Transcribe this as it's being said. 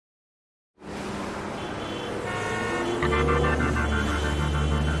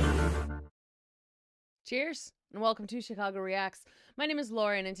Cheers, and welcome to Chicago Reacts. My name is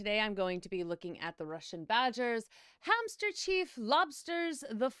Lauren, and today I'm going to be looking at the Russian Badgers, Hamster Chief Lobsters,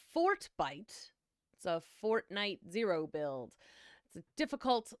 the FORTBITE. It's a Fortnite Zero build. It's a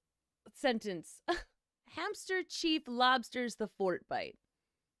difficult sentence. Hamster Chief Lobsters, the FORTBITE.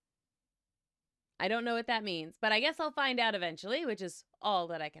 I don't know what that means, but I guess I'll find out eventually, which is all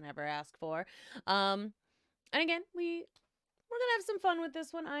that I can ever ask for. And again, we're gonna have some fun with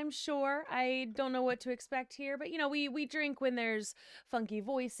this one, I'm sure. I don't know what to expect here, but you know, we drink when there's funky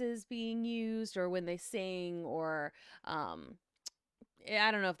voices being used, or when they sing, or I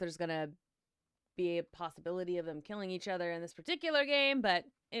don't know if there's gonna be a possibility of them killing each other in this particular game, but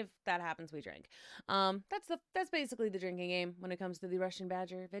if that happens, we drink. That's basically the drinking game when it comes to the Russian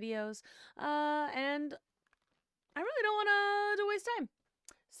Badger videos. And I really don't want to waste time.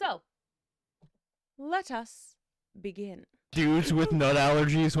 So let us begin. Dudes with nut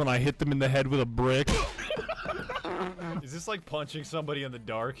allergies when I hit them in the head with a brick. Is this like punching somebody in the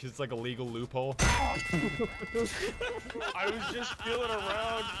dark? It's like a legal loophole. I was just feeling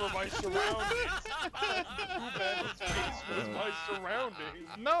around for my surroundings. Too bad his face was my surroundings.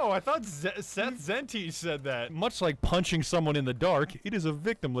 No, I thought Seth Zenti said that. Much like punching someone in the dark, it is a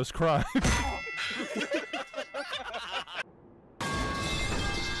victimless crime.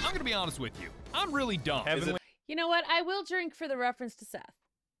 I'm gonna be honest with you. I'm really dumb. You know what? I will drink for the reference to Seth.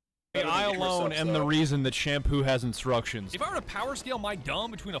 I alone am the reason that shampoo has instructions. If I were to power scale my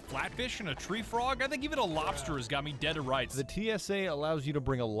dumb between a flatfish and a tree frog, I think even a lobster has got me dead to rights. The TSA allows you to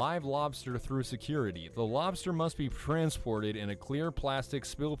bring a live lobster through security. The lobster must be transported in a clear plastic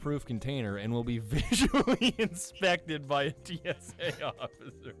spill-proof container and will be visually inspected by a TSA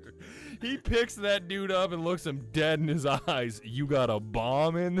officer. He picks that dude up and looks him dead in his eyes. You got a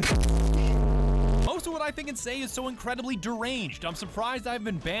bomb in Most of what I think and say is so incredibly deranged. I'm surprised I've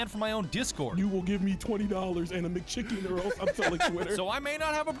been banned from my own Discord. You will give me $20 and a McChicken, or else I'm telling Twitter. So I may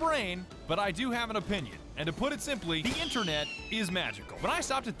not have a brain, but I do have an opinion. And to put it simply, the internet is magical. When I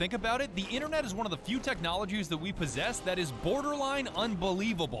stop to think about it, the internet is one of the few technologies that we possess that is borderline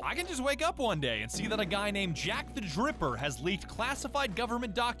unbelievable. I can just wake up one day and see that a guy named Jack the Dripper has leaked classified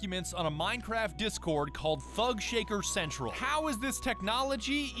government documents on a Minecraft Discord called Thug Shaker Central. How is this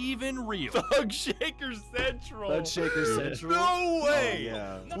technology even real? Thug Shaker Central. Thug Shaker Central. No way.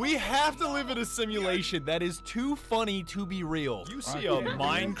 Oh, yeah. We have to live in a simulation that is too funny to be real. You see a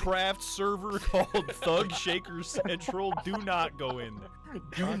Minecraft server called Thug Shaker Central? Do not go in there.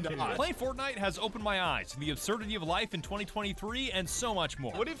 Do not. Playing Fortnite has opened my eyes to the absurdity of life in 2023 and so much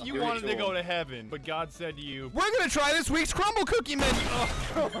more. What if you wanted to go to heaven, but God said to you, We're gonna try this week's crumble cookie menu.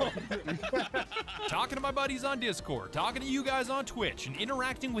 Talking to my buddies on Discord, talking to you guys on Twitch, and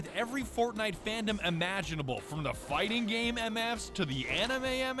interacting with every Fortnite fandom imaginable, from the fighting game MFs to the anime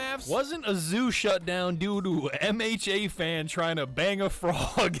MFs. Wasn't a zoo shut down due to MHA fan trying to bang a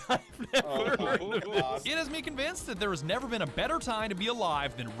frog? I've never heard of this. It has me convinced that there has never been a better time to be alive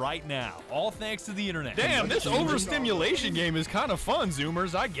than right now, all thanks to the internet. Damn, this overstimulation game is kind of fun,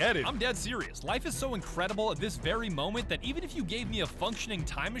 Zoomers. I get it. I'm dead serious. Life is so incredible at this very moment that even if you gave me a functioning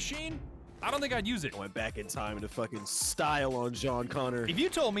time machine, I don't think I'd use it. I went back in time to fucking style on John Connor. If you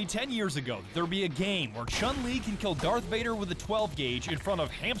told me 10 years ago there'd be a game where Chun-Li can kill Darth Vader with a 12 gauge in front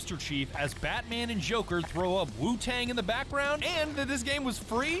of Hamster Chief as Batman and Joker throw up Wu-Tang in the background, and that this game was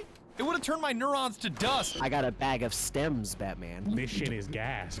free, it would have turned my neurons to dust. I got a bag of stems, Batman. Mission is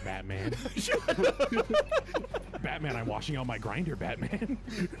gas, Batman. Batman, I'm washing out my grinder, Batman.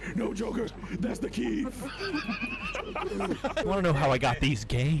 No, Joker, that's the key. Want to know how I got these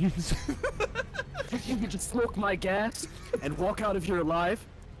games? You could just smoke my gas and walk out of here alive?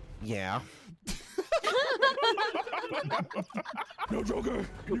 Yeah. No, Joker,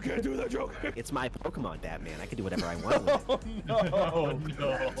 you can't do that, Joker. It's my Pokemon, Batman. I can do whatever I want with it. Oh,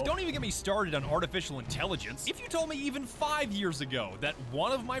 no. Don't even get me started on artificial intelligence. If you told me even 5 years ago that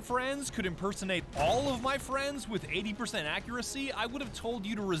one of my friends could impersonate all of my friends with 80% accuracy, I would have told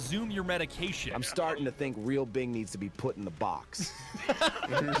you to resume your medication. I'm starting to think Real Bing needs to be put in the box.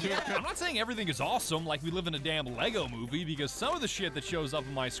 I'm not saying everything is awesome like we live in a damn Lego movie, because some of the shit that shows up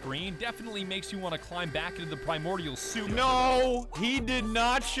on my screen definitely makes you want to climb back into the primordial soup. No, he did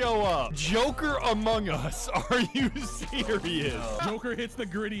not show up. Joker Among Us. Are you serious? Joker hits the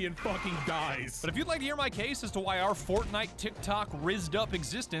gritty and fucking dies. But if you'd like to hear my case as to why our Fortnite TikTok rizzed up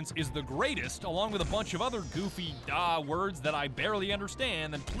existence is the greatest, along with a bunch of other goofy words that I barely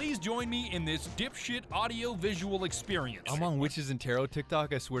understand, then please join me in this dipshit audio-visual experience. I'm on Witches and Tarot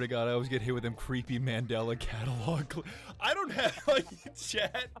TikTok. I swear to God, I always get hit with them creepy Mandela catalog. I don't have, like,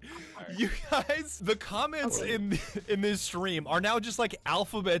 chat. You guys, the comments in in this stream are now just like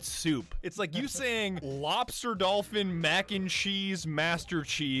alphabet soup. It's like you saying lobster dolphin, mac and cheese, Master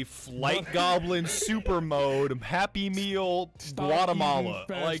Chief, light goblin, super mode, Happy Meal, Guatemala.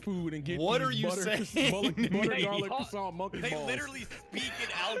 Fast Like, food and get what are these you butter, saying? butter garlic croissant monkey They balls. literally speak in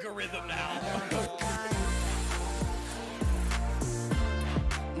algorithm now.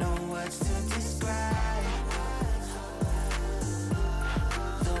 No words to describe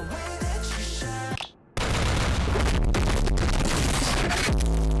the way that you shine.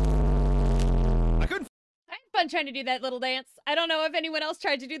 I couldn't I had fun trying to do that little dance. I don't know if anyone else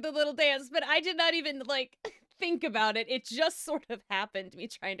tried to do the little dance, but I did not even like think about it. It just sort of happened, me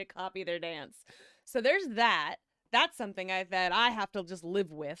trying to copy their dance. So there's that. That's something that I have to just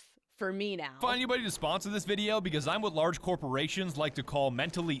live with for me now. Find anybody to sponsor this video because I'm what large corporations like to call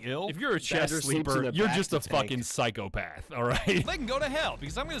mentally ill. If you're a chest Better sleeps in sleeper, the you're back just a to tank. fucking psychopath, all right? They can go to hell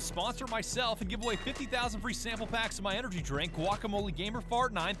because I'm going to sponsor myself and give away 50,000 free sample packs of my energy drink, Guacamole Gamer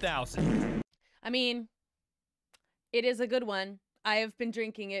Fart 9000. I mean, it is a good one. I have been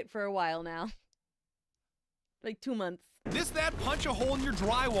drinking it for a while now. Like 2 months. This, that, punch a hole in your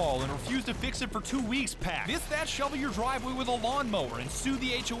drywall and refuse to fix it for 2 weeks pack. This, that, shovel your driveway with a lawnmower and sue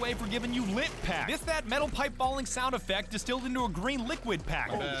the HOA for giving you lit pack. This, that, metal pipe falling sound effect distilled into a green liquid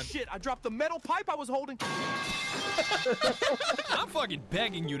pack. Oh shit, I dropped the metal pipe I was holding. I'm fucking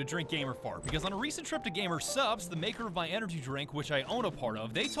begging you to drink Gamer Fart because on a recent trip to Gamer Subs, the maker of my energy drink, which I own a part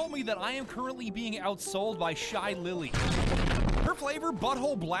of, they told me that I am currently being outsold by Shy Lily. Her flavor,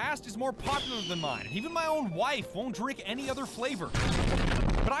 Butthole Blast, is more popular than mine. Even my own wife won't drink any other flavor.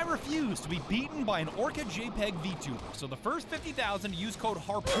 But I refuse to be beaten by an Orca JPEG VTuber. So the first 50,000 to use code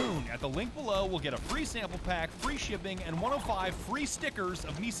HARPOON at the link below will get a free sample pack, free shipping, and 105 free stickers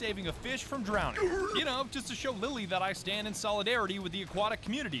of me saving a fish from drowning. You know, just to show Lily that I stand in solidarity with the aquatic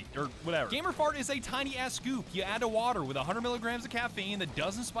community, or whatever. Gamer Fart is a tiny-ass scoop you add to water with 100 milligrams of caffeine that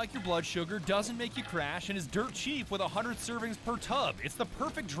doesn't spike your blood sugar, doesn't make you crash, and is dirt cheap with 100 servings per tub. It's the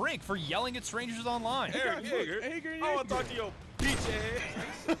perfect drink for yelling at strangers online. Oh, I thought you bitch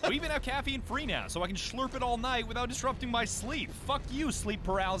ass. We even have caffeine free now, so I can slurp it all night without disrupting my sleep. Fuck you, sleep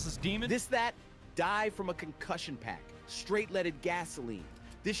paralysis demon. This, that, die from a concussion pack. Straight-leaded gasoline.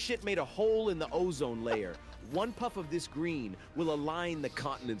 This shit made a hole in the ozone layer. One puff of this green will align the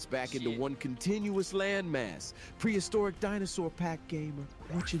continents back into one continuous landmass. Prehistoric dinosaur pack, gamer.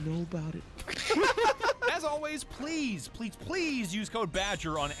 What you know about it? As always, please, please, please use code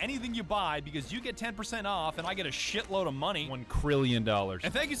BADGER on anything you buy because you get 10% off and I get a shitload of money. $1 trillion.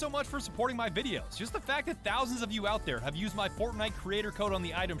 And thank you so much for supporting my videos. Just the fact that thousands of you out there have used my Fortnite creator code on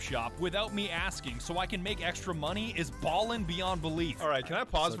the item shop without me asking so I can make extra money is ballin' beyond belief. All right, can I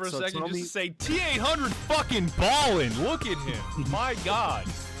pause for a second tell just me- to say T800 fucking ballin'. Look at him. My God.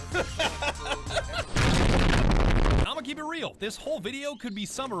 I'm gonna keep it real. This whole video could be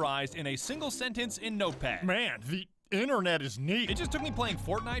summarized in a single sentence in Notepad. Man, the internet is neat. It just took me playing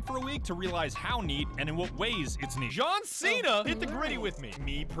Fortnite for a week to realize how neat and in what ways it's neat. John Cena hit the gritty with me.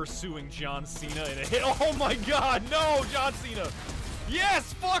 Me pursuing John Cena in a hit. Oh my God, no, John Cena.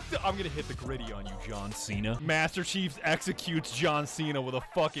 Yes, fuck the. I'm gonna hit the gritty on you, John Cena. Master Chief executes John Cena with a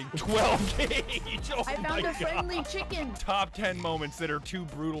fucking 12 gauge. Oh I my found a God. friendly chicken. Top 10 moments that are too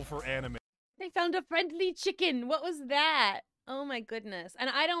brutal for anime. They found a friendly chicken. What was that? Oh my goodness. And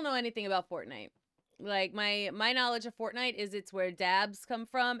I don't know anything about Fortnite. Like my knowledge of Fortnite is it's where dabs come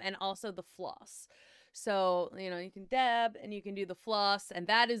from and also the floss. So, you know, you can dab and you can do the floss, and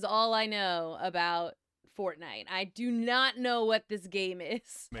that is all I know about Fortnite. I do not know what this game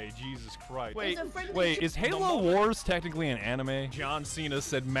is. May Jesus Christ. There's a friendly Wait, chicken. is Halo Wars technically an anime? John Cena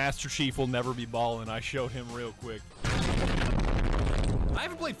said Master Chief will never be ballin'. I showed him real quick. I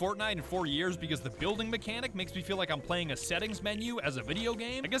haven't played Fortnite in 4 years because the building mechanic makes me feel like I'm playing a settings menu as a video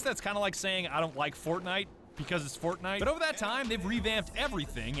game. I guess that's kind of like saying I don't like Fortnite because it's Fortnite. But over that time, they've revamped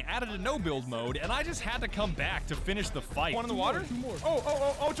everything, added a no-build mode, and I just had to come back to finish the fight. One in the water?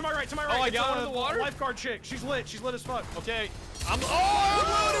 Oh, to my right, to my right. Oh, I It's got one it. in the water. Lifeguard chick. She's lit as fuck. Okay.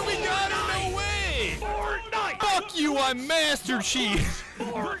 Oh, what do we got her? No way! Fortnite! Fuck you, I'm Master Chief!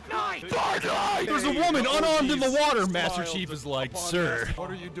 Fortnite! Fortnite! There's a woman unarmed in the water! Master Chief is like, sir, What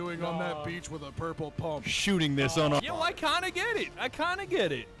are you doing on that beach with a purple pump? shooting this unarmed. Yo, I kind of get it. I kind of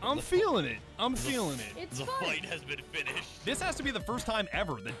get it. I'm feeling it. I'm feeling it. It's The fun. fight has been finished. This has to be the first time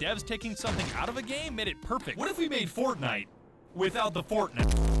ever the devs taking something out of a game made it perfect. What if we made Fortnite without the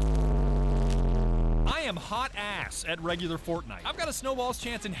Fortnite? I am hot ass at regular Fortnite. I've got a snowball's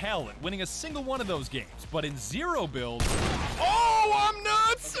chance in hell at winning a single one of those games, but in zero builds, Oh, I'm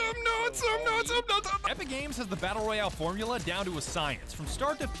nuts! I'm nuts! Epic Games has the Battle Royale formula down to a science. From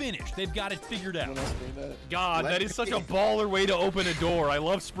start to finish, they've got it figured out. God, that is such a baller way to open a door. I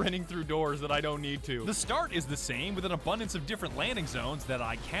love sprinting through doors that I don't need to. The start is the same, with an abundance of different landing zones that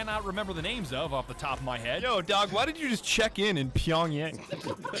I cannot remember the names of off the top of my head. Yo, dog, why did you just check in Pyongyang?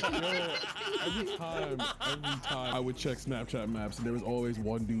 Every time I would check Snapchat maps, and there was always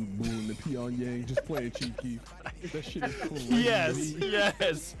one dude booing the Pyongyang, just playing Chief Keef. That shit is cool.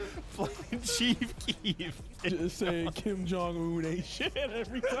 Yes. Playing Chief Keef. Just saying Kim Jong-un ain't shit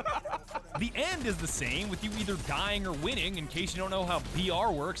every time. The end is the same, with you either dying or winning, in case you don't know how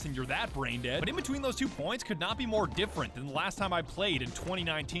BR works and you're that brain dead. But in between those 2 points could not be more different than the last time I played in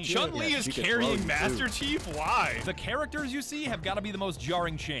 2019. Chun-Li is carrying Master Chief? Why? The characters you see have got to be the most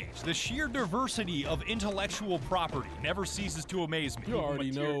jarring change. The sheer diversity of intellectual property never ceases to amaze me. You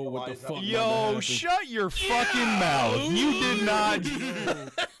already know what the fuck. Yo, shut your fucking mouth. You did not.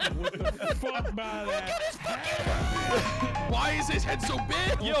 What the fuck by that? Why is his head so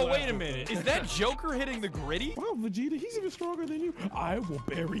big? Yo, wait a minute. Is that Joker hitting the gritty? Wow, Vegeta, he's even stronger than you. I will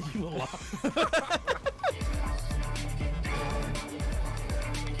bury you alive.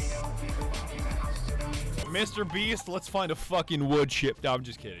 Mr. Beast, let's find a fucking wood chip. No, I'm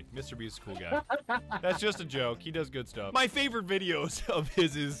just kidding. Mr. Beast is a cool guy. That's just a joke. He does good stuff. My favorite videos of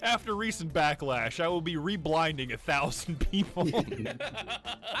his is, after recent backlash, I will be reblinding 1,000 people.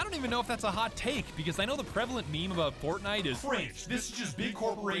 I don't even know if that's a hot take, because I know the prevalent meme about Fortnite is cringe. This is just big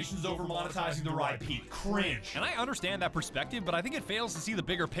corporations over monetizing their IP. Cringe. And I understand that perspective, but I think it fails to see the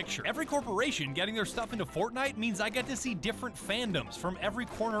bigger picture. Every corporation getting their stuff into Fortnite means I get to see different fandoms from every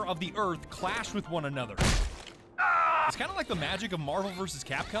corner of the earth clash with one another. It's kind of like the magic of Marvel vs.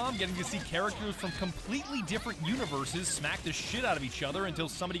 Capcom, getting to see characters from completely different universes smack the shit out of each other until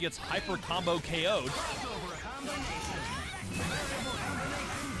somebody gets hyper combo KO'd.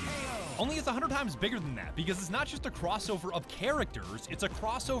 Only it's 100 times bigger than that, because it's not just a crossover of characters, it's a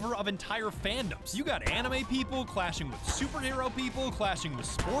crossover of entire fandoms. You got anime people clashing with superhero people, clashing with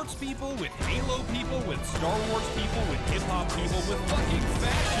sports people, with Halo people, with Star Wars people, with hip-hop people, with fucking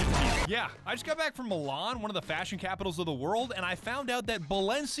fashion people. Yeah, I just got back from Milan, one of the fashion capitals of the world, and I found out that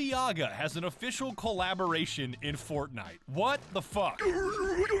Balenciaga has an official collaboration in Fortnite. What the fuck?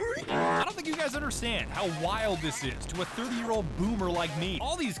 I don't think you guys understand how wild this is to a 30-year-old boomer like me.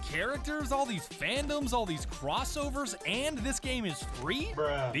 All these characters, all these fandoms, all these crossovers, and this game is free?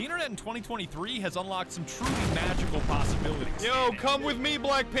 Bruh. The internet in 2023 has unlocked some truly magical possibilities. Yo, come with me,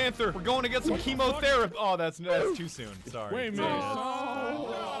 Black Panther. We're going to get some chemotherapy. Oh, that's too soon. Sorry. Wait a minute.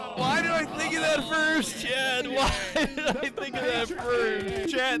 Why did I think of that first, Chad? Why did I think of that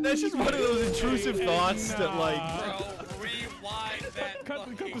first? Chad, that's just one of those intrusive thoughts that, like... Cut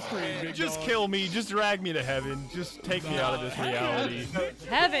the screen, big Just dog. kill me. Just drag me to heaven. Just take me out of this reality.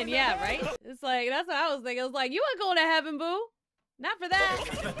 Heaven, yeah, right? It's like, that's what I was thinking. I was like, you ain't going to heaven, boo. Not for that.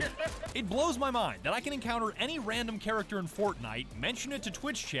 It blows my mind that I can encounter any random character in Fortnite, mention it to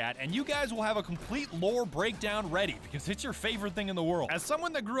Twitch chat, and you guys will have a complete lore breakdown ready, because it's your favorite thing in the world. As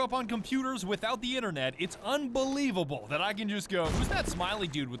someone that grew up on computers without the internet, it's unbelievable that I can just go, who's that smiley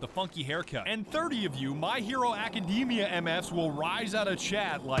dude with the funky haircut? And 30 of you My Hero Academia MFs will rise out of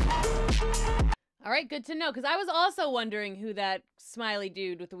chat like... All right, good to know, because I was also wondering who that smiley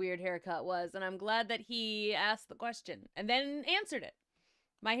dude with the weird haircut was, and I'm glad that he asked the question and then answered it.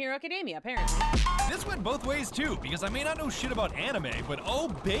 My Hero Academia, apparently. This went both ways too, because I may not know shit about anime, but oh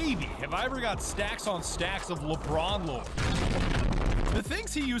baby, have I ever got stacks on stacks of LeBron lore. The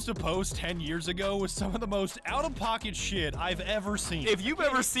things he used to post 10 years ago was some of the most out-of-pocket shit I've ever seen. If you've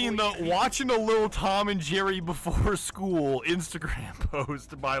ever seen the watching a little Tom and Jerry before school Instagram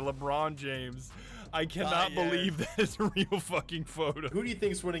post by LeBron James, I cannot believe that is a real fucking photo. Who do you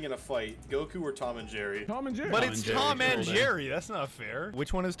think's winning in a fight, Goku or Tom and Jerry? Tom and Jerry. But it's Tom and Jerry. That's not fair.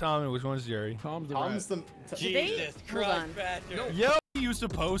 Which one is Tom and which one is Jerry? Tom's the Tom's rat. the... Jesus Christ. Yo. He used to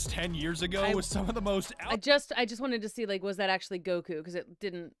post 10 years ago was some of the most I just wanted to see, like, was that actually Goku? Because it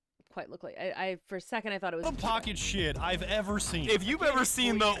didn't quite look like. I for a second I thought it was out-of-pocket shit I've ever seen. If you've ever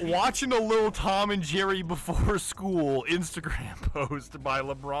seen the watching a little Tom and Jerry before school Instagram post by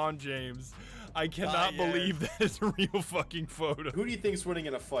LeBron James, I cannot believe that is a real fucking photo. Who do you think's winning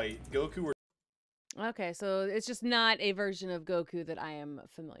in a fight, Goku or... Okay, so it's just not a version of Goku that I am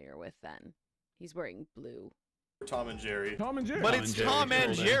familiar with then. He's wearing blue. Tom and Jerry. Tom and Jerry. But it's Tom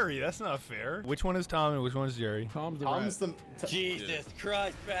and Jerry. That's not fair. Which one is Tom and which one is Jerry? Tom's the Jesus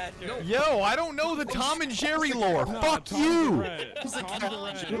Christ, bastard. Yo, I don't know the Tom and Jerry lore. Fuck you.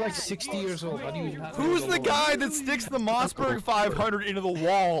 You're like 60 years old. How do you have Who's the guy that sticks the Mossberg 500 into the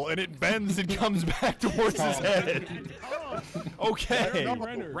wall and it bends and comes back towards his head? Okay.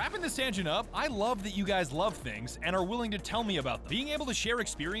 Wrapping this tangent up, I love that you guys love things and are willing to tell me about them. Being able to share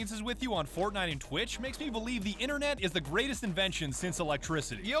experiences with you on Fortnite and Twitch makes me believe the internet is the greatest invention since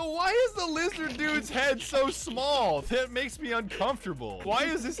electricity. Yo, why is the lizard dude's head so small? That makes me uncomfortable. Why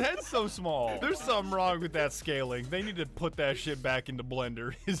is his head so small? There's something wrong with that scaling. They need to put that shit back into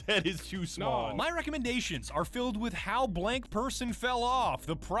Blender. His head is too small. My recommendations are filled with how blank person fell off,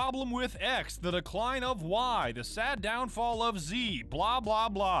 the problem with X, the decline of Y, the sad downfall of Z, blah blah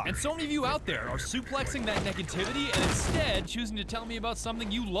blah. And so many of you out there are suplexing that negativity and instead choosing to tell me about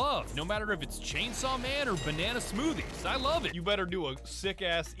something you love, no matter if it's Chainsaw Man or banana smoothies. I love it. You better do a sick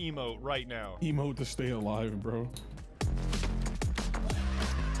ass emote right now. Emote to stay alive, bro.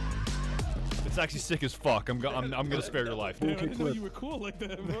 It's actually sick as fuck. I'm gonna spare your life. I didn't know you were cool like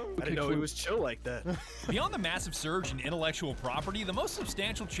that, bro. I didn't know he was chill like that. Beyond the massive surge in intellectual property, the most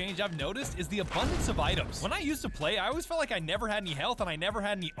substantial change I've noticed is the abundance of items. When I used to play, I always felt like I never had any health and I never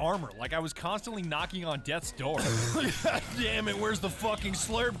had any armor, like I was constantly knocking on death's door. God damn it, where's the fucking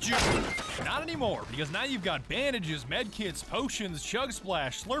slurp juice? Not anymore, because now you've got bandages, medkits, potions, chug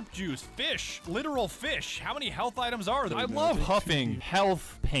splash, slurp juice, fish, literal fish. How many health items are there? I love huffing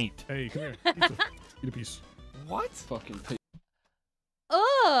health paint. Hey, come here. Eat a piece. What? Fucking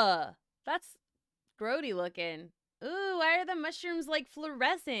Ugh, that's grody looking. Ooh, why are the mushrooms like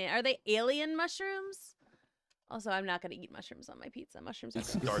fluorescent? Are they alien mushrooms? Also, I'm not gonna eat mushrooms on my pizza. Mushrooms are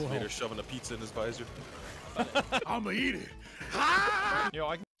gross. Darth Vader shoving a pizza in his visor. I'ma eat it.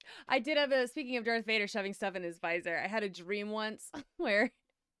 Yo, I did have a, speaking of Darth Vader shoving stuff in his visor, I had a dream once where,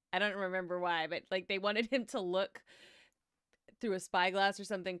 I don't remember why, but like they wanted him to look through a spyglass or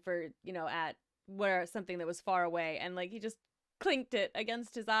something for, you know, at where something that was far away, and like he just clinked it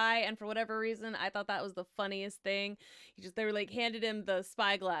against his eye, and for whatever reason I thought that was the funniest thing. They were like handed him the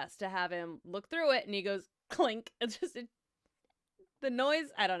spyglass to have him look through it, and he goes clink. It's just the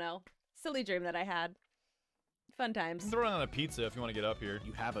noise, I don't know, silly dream that I had. Fun times. Throw it on a pizza if you want to get up here.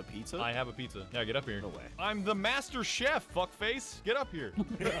 You have a pizza? I have a pizza. Yeah, get up here. No way. I'm the master chef, fuckface. Get up here.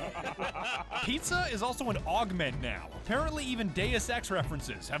 Pizza is also an augment now. Apparently even Deus Ex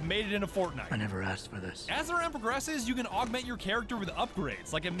references have made it into Fortnite. I never asked for this. As the round progresses, you can augment your character with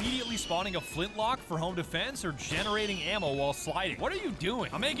upgrades, like immediately spawning a flintlock for home defense or generating ammo while sliding. What are you doing?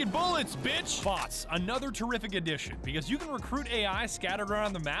 I'm making bullets, bitch! Bots, another terrific addition, because you can recruit AI scattered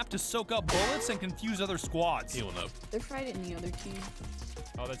around the map to soak up bullets and confuse other squads. Healing up. They tried it in the other team.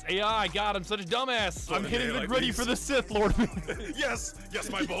 Oh, that's AI. God, I'm such a dumbass. So I'm hitting the like gritty these. for the Sith Lord. Yes,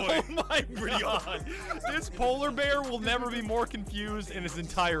 my boy. Oh my god. This polar bear will never be more confused in his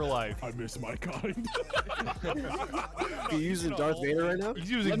entire life. I miss my kind. You using Darth Vader right now? He's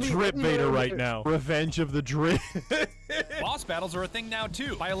using Drip Vader right now. Revenge of the Drip. Boss battles are a thing now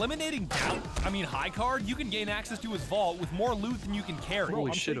too. By eliminating High Card, you can gain access to his vault with more loot than you can carry. Bro,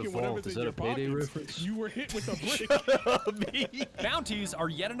 Holy shit, a vault. Is that a Payday reference? You were hit with a brick. Bounties are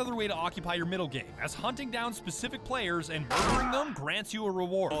yet another way to occupy your middle game, as hunting down specific players and murdering them grants you a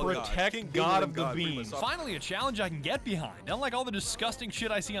reward. Protect God of the Beans. Finally, a challenge I can get behind. Unlike all the disgusting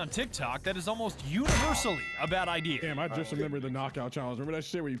shit I see on TikTok, that is almost universally a bad idea. Damn, I just remember the knockout challenge. Remember that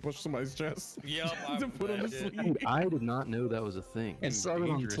shit where you push somebody's chest? Yep. To put on the sleeve? Dude, I did not know that was a thing. I saw it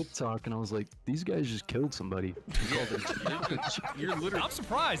on TikTok and I was like, these guys just killed somebody. You're literally. I'm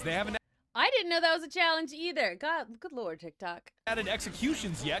surprised they haven't I didn't know that was a challenge either. God, good lord, TikTok. added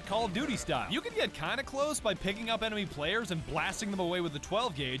executions yet, Call of Duty style. You can get kinda close by picking up enemy players and blasting them away with the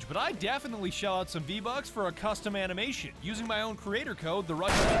 12 gauge, but I definitely shell out some V-Bucks for a custom animation, using my own creator code, the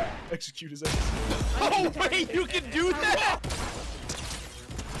Russian. Execute his ass. Oh wait, you can do that?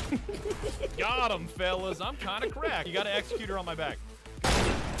 Got him, fellas. I'm kinda cracked. You got an executor on my back.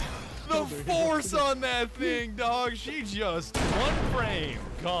 The force on that thing, dog. She just one frame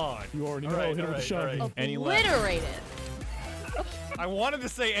gone. You already know. Hit him with the shotgun. Any last? Obliterated. I wanted to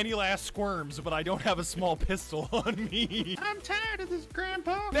say any last squirms, but I don't have a small pistol on me. I'm tired of this,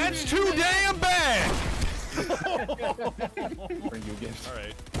 Grandpa. That's too damn bad. Bring you again. All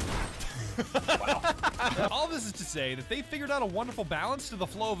right. All this is to say that they figured out a wonderful balance to the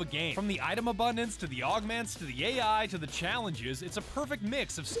flow of a game. From the item abundance, to the augments, to the AI, to the challenges, it's a perfect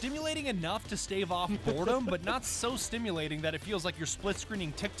mix of stimulating enough to stave off boredom, but not so stimulating that it feels like you're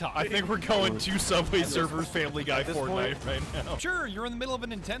split-screening TikTok. I think we're going to Subway Surfers Family Guy Fortnite right now. Sure, you're in the middle of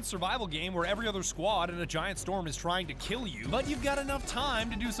an intense survival game where every other squad in a giant storm is trying to kill you, but you've got enough time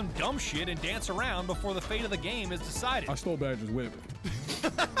to do some dumb shit and dance around before the fate of the game is decided. I stole Badger's whip.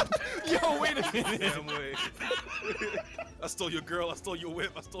 Yo, wait a minute. Damn way. I stole your girl, I stole your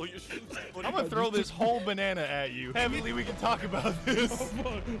whip, I stole your shoes. I'm gonna throw this whole banana at you. Heavenly, we can talk about this.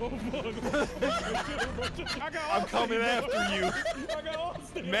 I'm coming after you.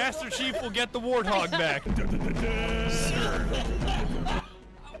 Master Chief will get the warthog back.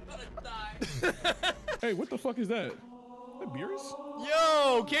 Hey, what the fuck is that? That beers?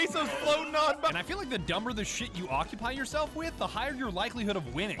 Yo, Queso's floating on. And I feel like the dumber the shit you occupy yourself with, the higher your likelihood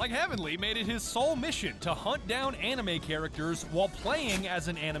of winning. Like Heavenly made it his sole mission to hunt down anime characters while playing as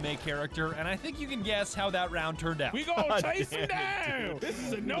an anime character, and I think you can guess how that round turned out. We gonna chase him down! This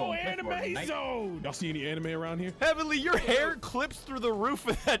is a no anime zone! Y'all see any anime around here? Heavenly, your hair clips through the roof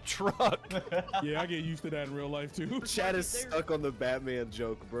of that truck. Yeah, I get used to that in real life too. Chad is stuck on the Batman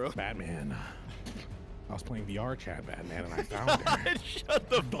joke, bro. Batman. I was playing VR chat Batman and I found it. Shut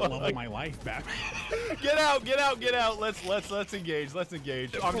the fuck. Love of my life, Batman. Get out, get out, get out. Let's engage. Let's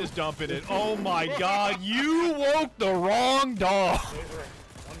engage. I'm just dumping it. Oh my god, you woke the wrong dog.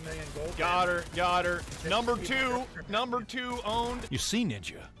 Got her, got her. Number two owned. You see,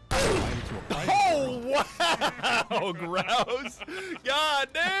 Ninja? Oh wow, gross. God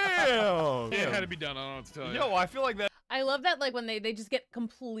damn. It had to be done, I don't know what to tell you. Yo, I feel like that. I love that, like, when they just get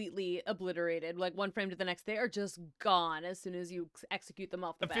completely obliterated, like one frame to the next, they are just gone as soon as you execute them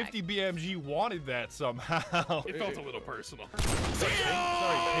off the The back. 50 BMG wanted that somehow. It felt a little personal. Sorry,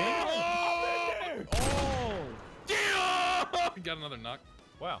 Pink? Oh! Got another knock.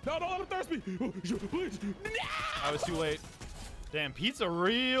 Wow. No, don't let him thirst me! Please! I was too late. Damn, pizza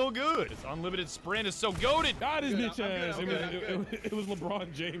real good. This unlimited sprint is so goated. God, his bitch ass. It was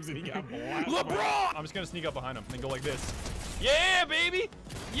LeBron James and he got blasted. LeBron! I'm just gonna sneak up behind him and then go like this. Yeah, baby!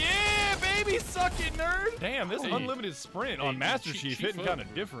 Yeah, baby! Suck it, nerd! Damn, this unlimited sprint on Master Chief hitting kind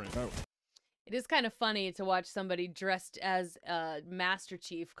of different. It is kind of funny to watch somebody dressed as Master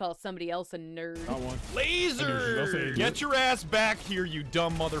Chief call somebody else a nerd. Laser! Get your ass back here, you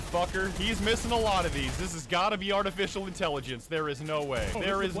dumb motherfucker. He's missing a lot of these. This has got to be artificial intelligence. There is no way.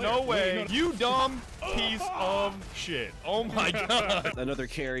 There is no way. You dumb piece of shit. Oh my god. Another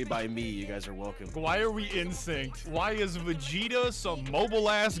carry by me. You guys are welcome. Why are we in sync? Why is Vegeta some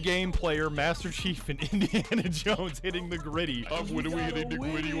mobile-ass game player, Master Chief, and Indiana Jones hitting the gritty? When are we hitting the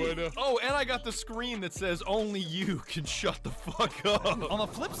gritty right now? Oh, and I got the screen that says only you can shut the fuck up. On the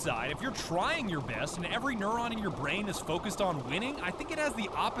flip side, if you're trying your best and every neuron in your brain is focused on winning, I think it has the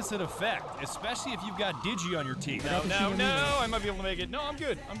opposite effect, especially if you've got Digi on your team. No, I might be able to make it. No, I'm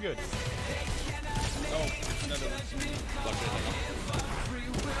good. I'm good. Oh,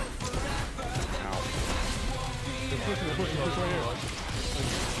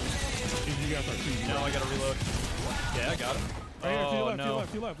 Now I gotta reload. Yeah, I got him. Right here, to your Oh, left, no. to your left,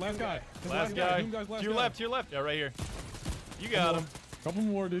 to your left. Last guy. Last guy. Last To your left, to your left. Yeah, right here. You got him. Couple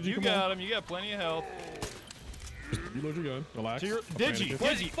more, Digi. You Come got on. him. You got plenty of health. Reload your gun. Relax. To your Digi.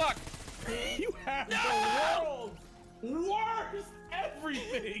 Digi. fuck! You have the world's worst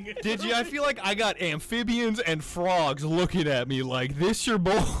everything. Digi, I feel like I got amphibians and frogs looking at me like, this your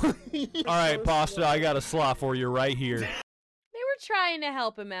boy? All right, Pasta, I got a slot for you right here. They were trying to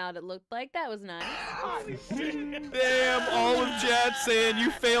help him out, it looked like. That was nice. Damn, all of chat saying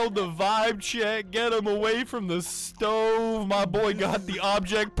you failed the vibe check. Get him away from the stove. My boy got the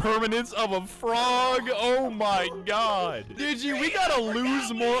object permanence of a frog. Oh my god. Digi, we gotta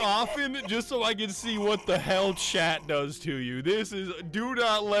lose more often just so I can see what the hell chat does to you. This is, do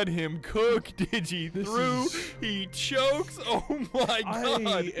not let him cook Digi through. He chokes. Oh my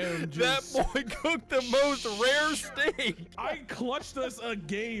god. That boy cooked the most rare steak. I clutched us a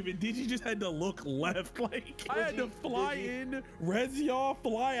game and Digi just had to look left. Like, I had to fly in, res y'all,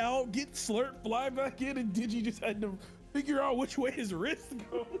 fly out, get slurp, fly back in, and Digi just had to figure out which way his wrist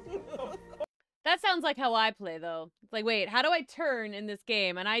goes. That sounds like how I play, though. It's like, wait, how do I turn in this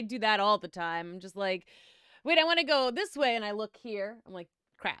game? And I do that all the time. I'm just like, wait, I want to go this way, and I look here. I'm like,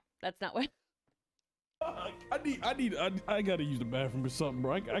 crap, that's not what. I gotta use the bathroom or something,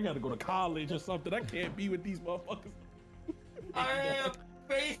 bro. I gotta go to college or something. I can't be with these motherfuckers. I am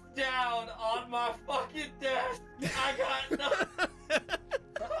face down on my fucking desk. I got nothing.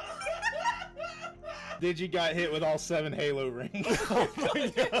 Digi got hit with all 7 Halo rings. Oh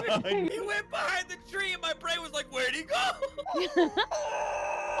my God. He went behind the tree and my brain was like, where'd he go?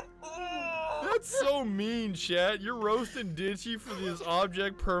 That's so mean, chat. You're roasting Ditchy for this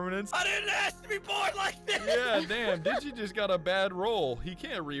object permanence. I didn't ask to be born like this! Yeah, damn. Ditchy just got a bad roll. He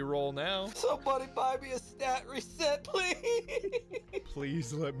can't re-roll now. Somebody buy me a stat reset, please!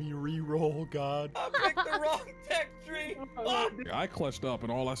 Please let me re-roll, God. I picked the wrong tech tree! Oh. I clutched up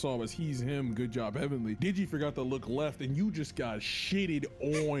and all I saw was he's him. Good job, Heavenly. Digi forgot to look left and you just got shitted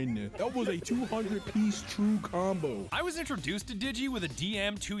on. That was a 200-piece true combo. I was introduced to Digi with a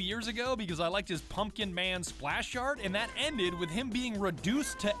DM 2 years ago because I liked his Pumpkin Man splash art, and that ended with him being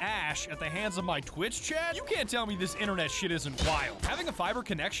reduced to ash at the hands of my Twitch chat? You can't tell me this internet shit isn't wild. Having a fiber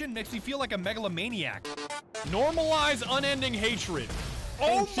connection makes me feel like a megalomaniac. Normalize unending hatred.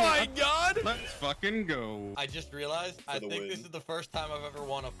 Oh my God! Let's fucking go. I just realized, I think this is the first time I've ever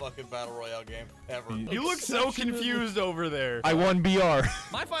won a fucking Battle Royale game, ever. You look so confused over there. I won BR.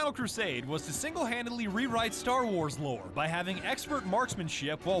 My final crusade was to single-handedly rewrite Star Wars lore by having expert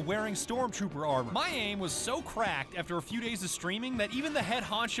marksmanship while wearing stormtrooper armor. My aim was so cracked after a few days of streaming that even the head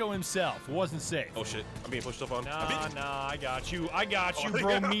honcho himself wasn't safe. Oh shit, I'm being pushed up on. Nah, I got you. I got you,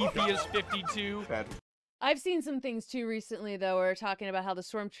 Prometheus 52. I've seen some things too recently, though, where we're talking about how the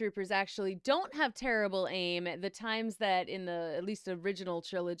stormtroopers actually don't have terrible aim. The times that in the, at least original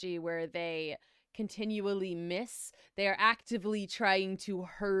trilogy, where they continually miss, they are actively trying to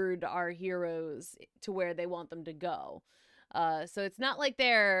herd our heroes to where they want them to go. So it's not like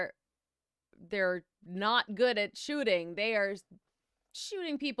they're not good at shooting. They are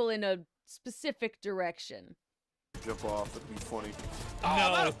shooting people in a specific direction. Jump off, it'd be funny.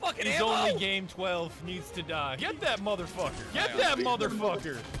 No, he's only game 12, needs to die. Get that motherfucker! Get that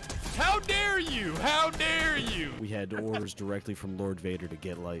motherfucker! How dare you! How dare you! We had orders directly from Lord Vader to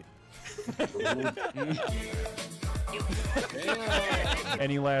get light.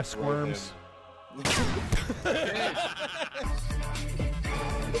 Any last squirms?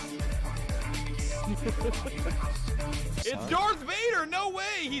 It's Darth Vader! No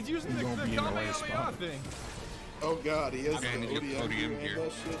way! He's using the Kamehameha thing. Oh God, he has the ODM gear.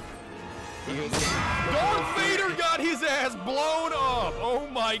 Darth Vader got his ass blown up! Oh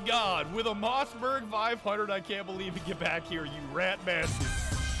my God! With a Mossberg 500, I can't believe he get back here, you rat bastard!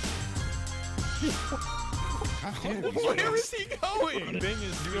 Where is he going? Bing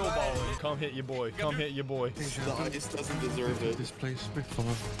is still balling. Come hit your boy. Come hit your boy. The ice doesn't deserve it. This place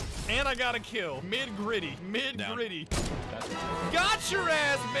before. And I got a kill. Mid-gritty. Mid-gritty. Got your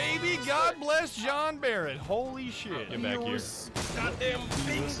ass, baby! God bless John Barrett. Holy shit. Get back here. Goddamn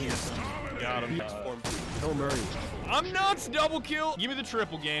bingus. Got him. No Murray. I'm nuts, double kill. Give me the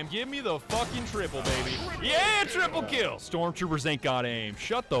triple game. Give me the fucking triple, baby. Yeah, triple kill. Stormtroopers ain't got aim.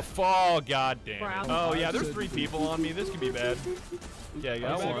 Shut the fuck, goddamn it. Oh yeah, there's 3 people on me. This could be bad. Yeah, you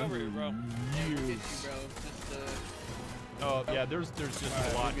got one. Oh yeah, there's just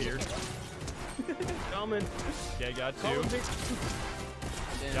a lot here. Coming. Okay, got 2.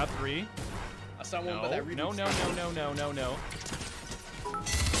 Got 3. I saw one by that No.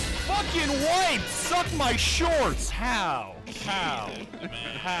 Fucking wipe! Suck my shorts! How?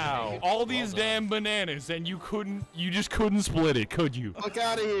 How? All these damn bananas and you just couldn't split it, could you? Fuck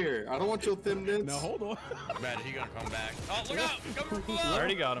out of here! I don't want your thin mints. Now hold on. Man, he gonna come back. Oh, look out! Come from I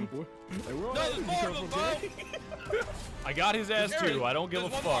already got him. No, there's more of them, bro! I got his ass too. I don't give a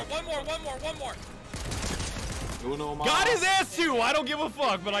fuck. One more. Got his ass too. I don't give a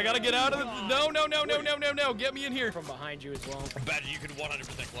fuck, but I gotta get out of the. No. Get me in here. From behind you as well. Bet you could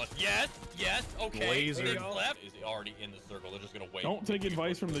 100% clutch. Yes, okay. Laser. His left is already in the circle. They're just gonna wait. Don't take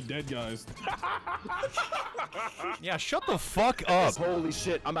advice from the dead guys. Yeah, shut the fuck up. Holy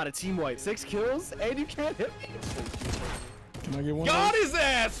shit, I'm out of team white. 6 kills, and you can't hit me. Can I get one? Got his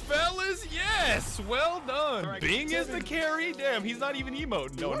ass, fellas! Yes! Well done! Bing is the carry? Damn, he's not even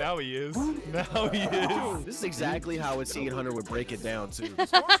emoting. No, now he is. Now he is. This is exactly how a Teen Hunter would break it down, too.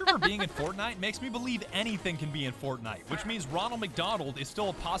 Stormtrooper being in Fortnite makes me believe anything can be in Fortnite, which means Ronald McDonald is still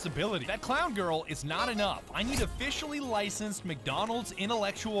a possibility. That clown girl is not enough. I need officially licensed McDonald's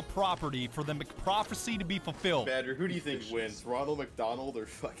intellectual property for the McProphecy to be fulfilled. Badger, who do you think wins? Ronald McDonald or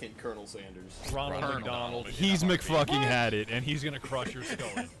fucking Colonel Sanders? Ronald McDonald. He's McFucking had it, and he's gonna crush your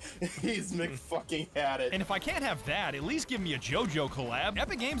skull. He's McFucking had it. And if I can't have that, at least give me a JoJo collab.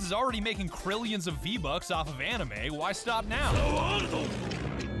 Epic Games is already making trillions of V-Bucks off of anime. Why stop now?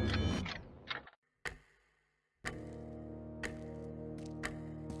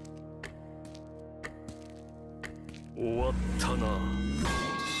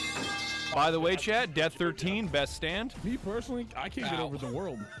 By the way, chat, Death 13, best stand. Me personally, I can't get over the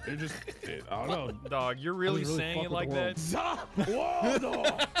world. It just, I don't know. Dog, you're really saying it like that? Whoa, no.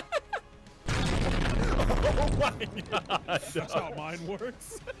 Oh my god. That's how mine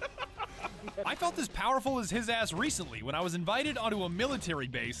works. I felt as powerful as his ass recently when I was invited onto a military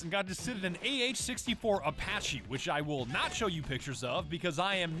base and got to sit in an AH-64 Apache, which I will not show you pictures of because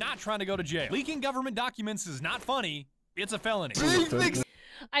I am not trying to go to jail. Leaking government documents is not funny. It's a felony.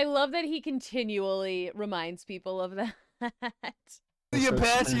 I love that he continually reminds people of that. The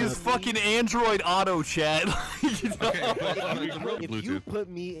Apache is fucking Android Auto, chat. If you put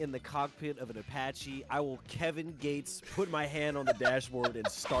me in the cockpit of an Apache, I will Kevin Gates put my hand on the dashboard and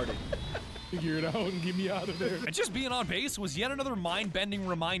start it. Figure it out and get me out of there. And just being on base was yet another mind-bending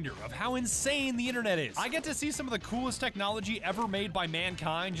reminder of how insane the internet is. I get to see some of the coolest technology ever made by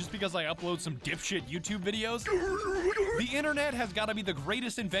mankind just because I upload some dipshit YouTube videos. The internet has got to be the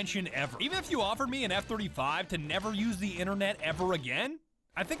greatest invention ever. Even if you offered me an F-35 to never use the internet ever again,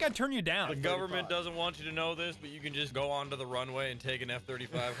 I think I'd turn you down. The government doesn't want you to know this, but you can just go onto the runway and take an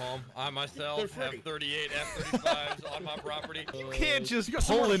F-35 home. I myself have 38 F-35s on my property. You can't just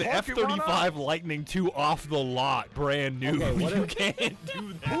pull an F-35 Lightning II off the lot, brand new. You can't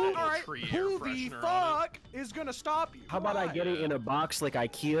do that. Who the fuck is gonna stop you? How about I get it in a box like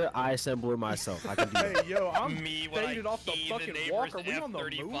IKEA? I assemble it myself. I can do that. Hey, yo, I'm faded off the fucking walk. Are we on the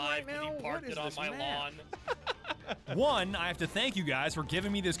moon right now? What is this, man? Lawn. One, I have to thank you guys for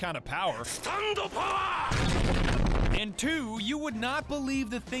giving me this kind of power. And two, you would not believe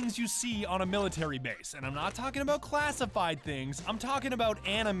the things you see on a military base. And I'm not talking about classified things, I'm talking about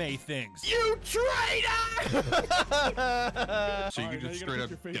anime things. You traitor! So you can just straight up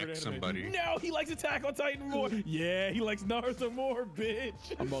deck somebody. No, he likes Attack on Titan more. Yeah, he likes Naruto more, bitch.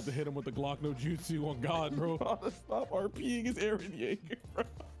 I'm about to hit him with the Glock no Jutsu on God, bro. I'm about to stop RPing his Eren Yeager, bro.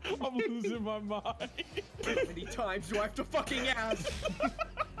 I'm losing my mind. How many times do I have to fucking ask?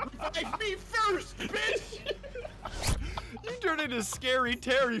 Revive me first, bitch! You turned into Scary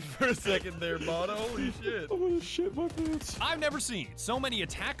Terry for a second there, Mono. Holy shit. I'm gonna shit my pants. I've never seen so many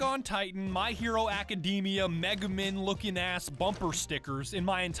Attack on Titan, My Hero Academia, Megamin looking ass bumper stickers in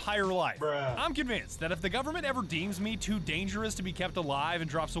my entire life. Bruh. I'm convinced that if the government ever deems me too dangerous to be kept alive and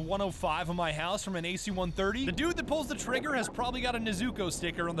drops a 105 on my house from an AC-130, the dude that pulls the trigger has probably got a Nezuko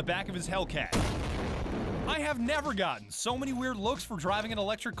sticker on the back of his Hellcat. I have never gotten so many weird looks for driving an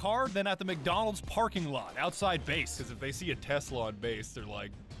electric car than at the McDonald's parking lot outside base. Because if they see a Tesla on base, they're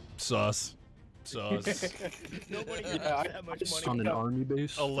like, sus. Sus. Nobody has that much money. On an army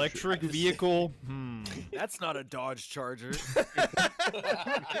base? Electric vehicle? That's not a Dodge Charger.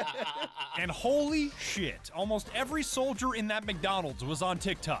 And holy shit, almost every soldier in that McDonald's was on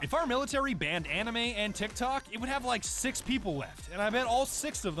TikTok. If our military banned anime and TikTok, it would have like 6 people left. And I bet all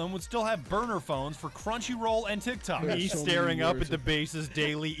 6 of them would still have burner phones for Crunchyroll and TikTok. Me staring up at the base's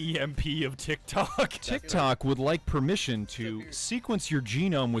daily EMP of TikTok. TikTok would like permission to sequence your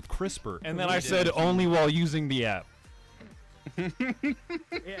genome with CRISPR. And then I said only while using the app.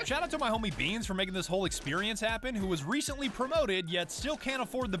 Shout out to my homie Beans for making this whole experience happen, who was recently promoted yet still can't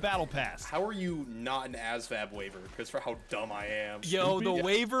afford the battle pass. How are you not an ASVAB waiver? Because for how dumb I am. Yo, the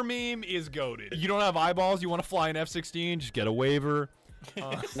waiver meme is goated. You don't have eyeballs, you want to fly an F-16, just get a waiver.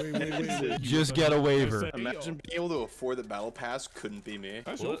 Wait. Just get a waiver. Imagine being able to afford the battle pass couldn't be me.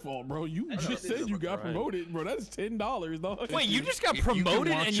 That's your fault, bro. You just said you got promoted, bro. That's $10, dog. Wait, you just got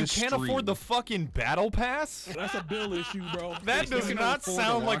promoted and you can't afford the fucking battle pass? That's a bill issue, bro. That does not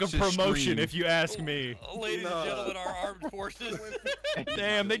sound like a promotion if you ask me. Ladies and gentlemen, our armed forces.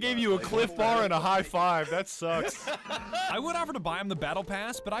 Damn, they gave you a Cliff Bar and a high five. That sucks. I would offer to buy him the battle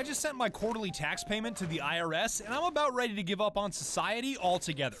pass, but I just sent my quarterly tax payment to the IRS, and I'm about ready to give up on society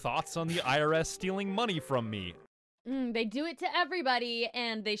altogether. Thoughts on the IRS stealing money from me? They do it to everybody,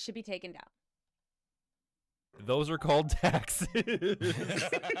 and they should be taken down. Those are called taxes.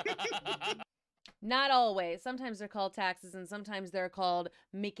 Not always. Sometimes they're called taxes, and sometimes they're called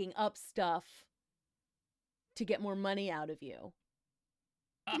making up stuff to get more money out of you.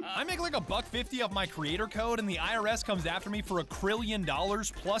 I make like $1.50 off my creator code, and the IRS comes after me for $1 trillion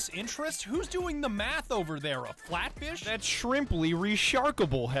plus interest? Who's doing the math over there? A flatfish? That's shrimply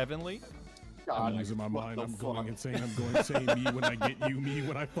resharkable, Heavenly. I'm losing my mind. I'm going insane. I'm going insane. Me when I get you. Me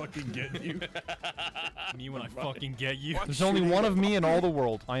when I fucking get you. Me when I fucking get you. There's only one of me in all the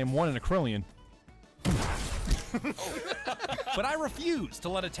world. I am 1 in a trillion. But I refuse to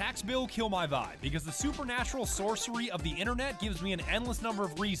let a tax bill kill my vibe, because the supernatural sorcery of the internet gives me an endless number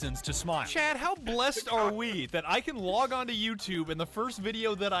of reasons to smile. Chad, how blessed are we that I can log onto YouTube and the first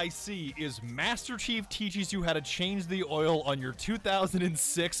video that I see is Master Chief teaches you how to change the oil on your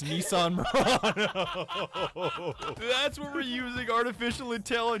 2006 Nissan Murano. That's what we're using artificial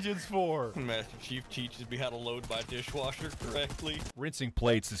intelligence for. Master Chief teaches me how to load my dishwasher correctly. Rinsing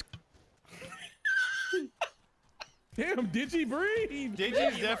plates is... Damn, Digi breathe.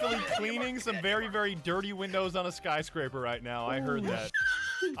 Digi's definitely cleaning some very, very dirty windows on a skyscraper right now. I heard that.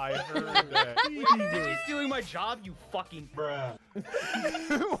 I heard that. Digi's doing my job, you fucking bruh.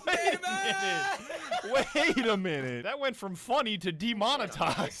 Wait a minute. That went from funny to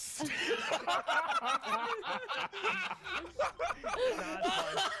demonetized.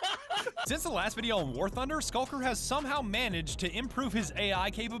 Since the last video on War Thunder, Skulker has somehow managed to improve his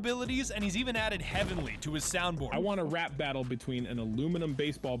AI capabilities, and he's even added Heavenly to his soundboard. I want a rap battle between an aluminum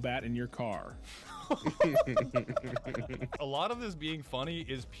baseball bat and your car. A lot of this being funny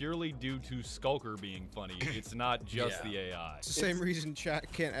is purely due to Skulker being funny. It's not just the AI. It's the same reason chat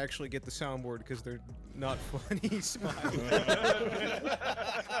can't actually get the soundboard, because they're not funny. Smile.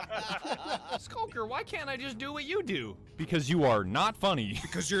 Skulker, why can't I just do what you do? Because you are not funny.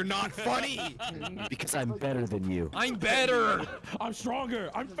 Because you're not funny. Because I'm better than you. I'm better. I'm stronger.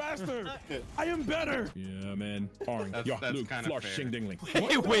 I'm faster. I am better. Yeah, man. Orange. That's Luke, kinda flush, fair. shing dingling.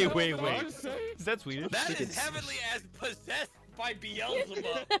 Wait. Is that Swedish? That is Heavenly as possessed by Beelzebub.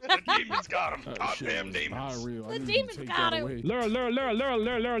 The demons got him. Goddamn demons. The demons got him. Lure.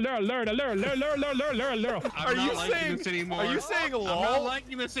 Are you saying this anymore? Are you saying I'm not lol?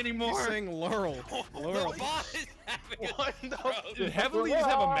 liking this anymore. He's saying Laurel. Laurel. What? Did Heavenly just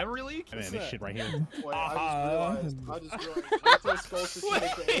have a memory leak? Man, this shit right here. Wait, I just realized. I told Skulker to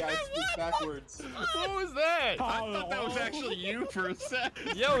make the AI speak backwards. What was that? I thought that was actually you for a sec.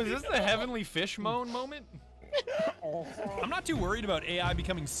 Yo, is this the Heavenly Fish moan moment? I'm not too worried about AI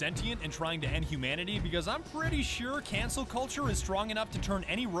becoming sentient and trying to end humanity, because I'm pretty sure cancel culture is strong enough to turn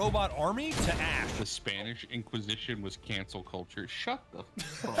any robot army to ash. The Spanish Inquisition was cancel culture. Shut the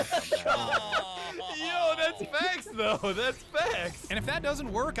fuck up. Yo, that's facts though. That's facts. And if that doesn't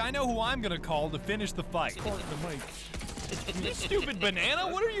work, I know who I'm gonna call to finish the fight. You stupid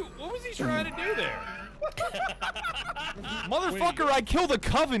banana. What was he trying to do there? Motherfucker, I killed a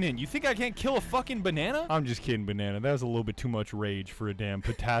covenant. You think I can't kill a fucking banana? I'm just kidding, banana. That was a little bit too much rage for a damn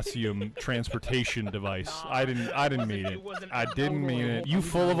potassium transportation device. I didn't mean it. I didn't mean it. You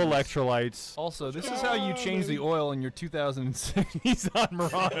full of electrolytes. Also, this is how you change the oil in your 2006 Nissan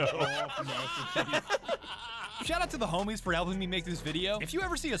Murano. Shout out to the homies for helping me make this video. If you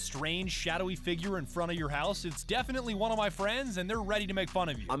ever see a strange, shadowy figure in front of your house, it's definitely one of my friends, and they're ready to make fun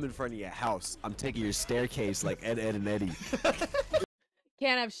of you. I'm in front of your house. I'm taking your staircase like Ed, and Eddie.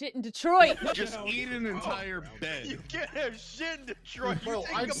 Can't have shit in Detroit. Just eat an entire bed. You can't have shit in Detroit. Bro,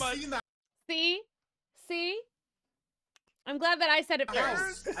 I've seen that. See? I'm glad that I said it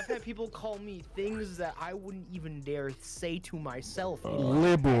first. I've had people call me things that I wouldn't even dare say to myself.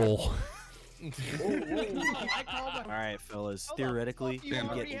 Liberal. Alright, fellas. Theoretically, you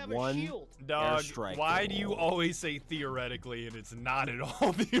get one Dog, airstrike. why do you always say theoretically and it's not at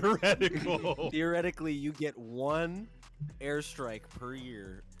all theoretical? Theoretically, you get one airstrike per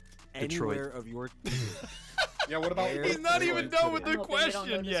year anywhere of your... Yeah, what about... He's not even done with the hoping they don't question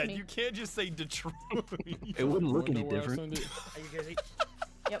notice yet. me. You can't just say Detroit. It wouldn't look any different.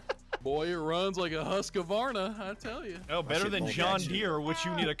 Yep. Boy, it runs like a Husqvarna, I tell you. Oh, better than John Deere, which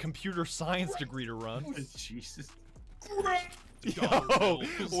you need a computer science degree to run. Jesus. Yo,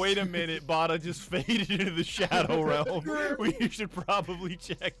 wait a minute, Bada just faded into the shadow realm. We should probably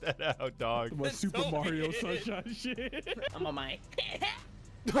check that out, dog. What Super Mario Sunshine shit? I'm on my...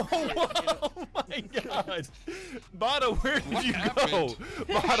 Oh my god. Bada, where did you go?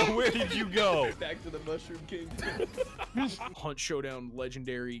 Bada, where did you go? Back to the Mushroom King. Hunt Showdown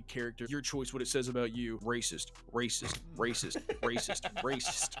legendary character. Your choice what it says about you. Racist. It's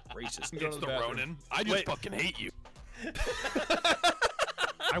the Ronin. I just fucking hate you.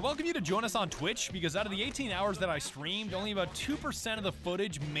 I welcome you to join us on Twitch, because out of the 18 hours that I streamed, only about 2% of the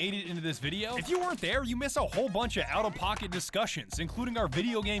footage made it into this video. If you weren't there, you miss a whole bunch of out-of-pocket discussions, including our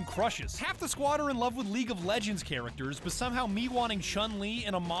video game crushes. Half the squad are in love with League of Legends characters, but somehow me wanting Chun-Li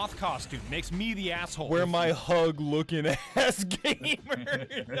in a moth costume makes me the asshole. Where my hug-looking ass gamer.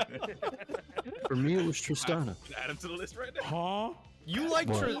 For me, it was Tristana. Add him to the list right now. Huh? You like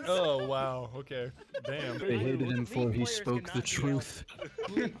oh wow, okay. Damn. They hated him for he spoke the truth.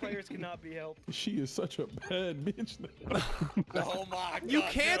 Players cannot be helped. She is such a bad bitch. Oh my god. You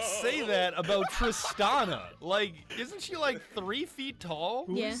can't say that about Tristana. Like, isn't she like 3 feet tall?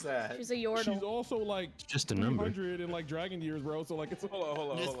 Who's that? She's a Yordle. She's also like Just a number. 300 in like Dragon years, bro. So like it's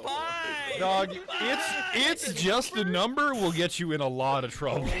Hold on. It's fine. Dog, it's just a number will get you in a lot of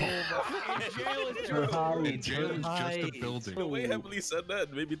trouble. Jail is just a building. The way Emily said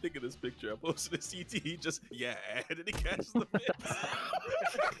that made me think of this picture. I posted a CT, he just, and then he catches the fish.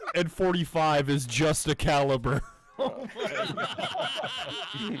 And 45 is just a caliber.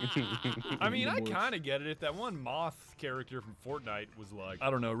 I mean, I kind of get it. If that one moth character from Fortnite was like,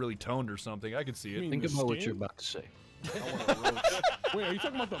 I don't know, really toned or something, I could see it. Think about what you're about to say. Wait, are you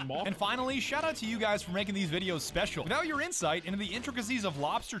talking about the moth? And finally, shout out to you guys for making these videos special. Without your insight into the intricacies of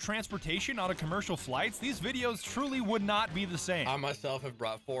lobster transportation on a commercial flights, these videos truly would not be the same. I myself have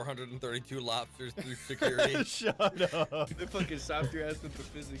brought 432 lobsters through security. Shut up. They fucking stopped your ass with the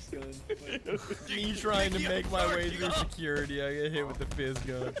physics gun. Me trying to make my way through security, I get hit with the fizz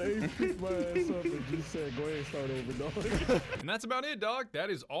gun. Hey, picked my ass up and just said, go ahead and start over, dog. And that's about it, dog.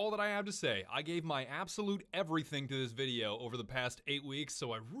 That is all that I have to say. I gave my absolute everything to this video over the past 8 weeks,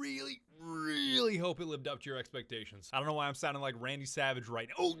 so I really hope it lived up to your expectations. I don't know why I'm sounding like Randy Savage right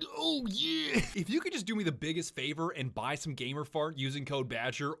now. Oh yeah! If you could just do me the biggest favor and buy some Gamer Fart using code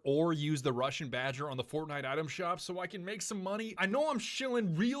Badger, or use the Russian Badger on the Fortnite item shop so I can make some money. I know I'm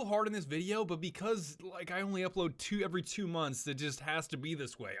shilling real hard in this video, but because like I only upload every 2 months, it just has to be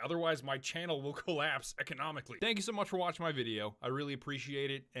this way. Otherwise my channel will collapse economically. Thank you so much for watching my video. I really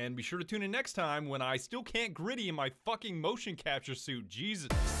appreciate it, and be sure to tune in next time when I still can't gritty in my fucking motion capture suit. Jesus.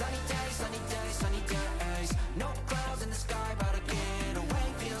 Sunny days, no clouds in the sky, but again,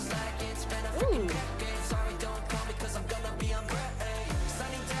 away feels like it's been a freaking decade. Sorry, don't call me, cause I'm gonna be on break.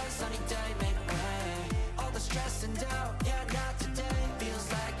 Sunny day, make way. All the stress and doubt, yeah, not today.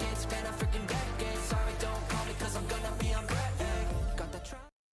 Feels like it's been a freaking decade. Sorry, don't call me, cause I'm gonna be on break. Got the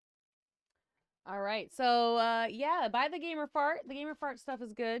trap. All right, so yeah, buy the Gamer Fart. The Gamer Fart stuff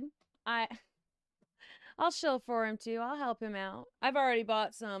is good. I'll shill for him too. I'll help him out. I've already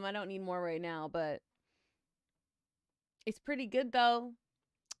bought some. I don't need more right now, but it's pretty good though.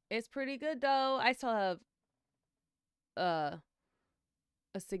 It's pretty good though. I still have a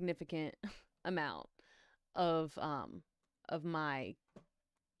significant amount of my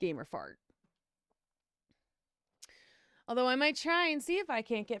Gamer Fart. Although I might try and see if I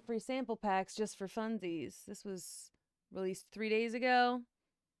can't get free sample packs just for funsies. This was released 3 days ago.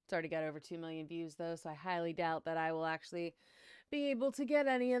 It's already got over 2 million views though, so I highly doubt that I will actually be able to get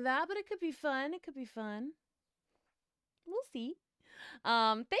any of that, but it could be fun. It could be fun. We'll see.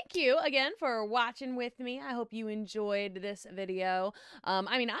 Thank you again for watching with me. I hope you enjoyed this video.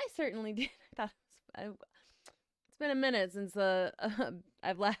 I mean, I certainly did. I thought it's been a minute since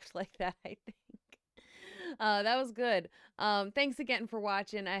I've laughed like that, I think. That was good. Thanks again for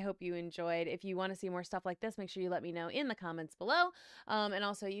watching. I hope you enjoyed. If you want to see more stuff like this, make sure you let me know in the comments below. And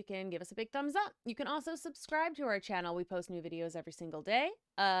also you can give us a big thumbs up. You can also subscribe to our channel. We post new videos every single day.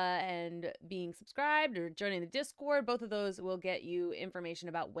 And being subscribed or joining the Discord, both of those will get you information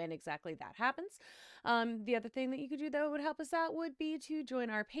about when exactly that happens. The other thing that you could do that would help us out would be to join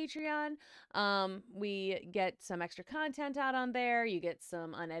our Patreon. We get some extra content out on there. You get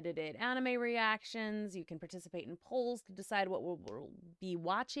some unedited anime reactions. You can participate in polls to decide what we will be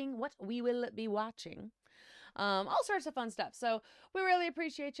watching. All sorts of fun stuff. So we really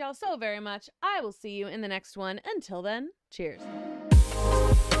appreciate y'all so very much. I will see you in the next one. Until then, cheers.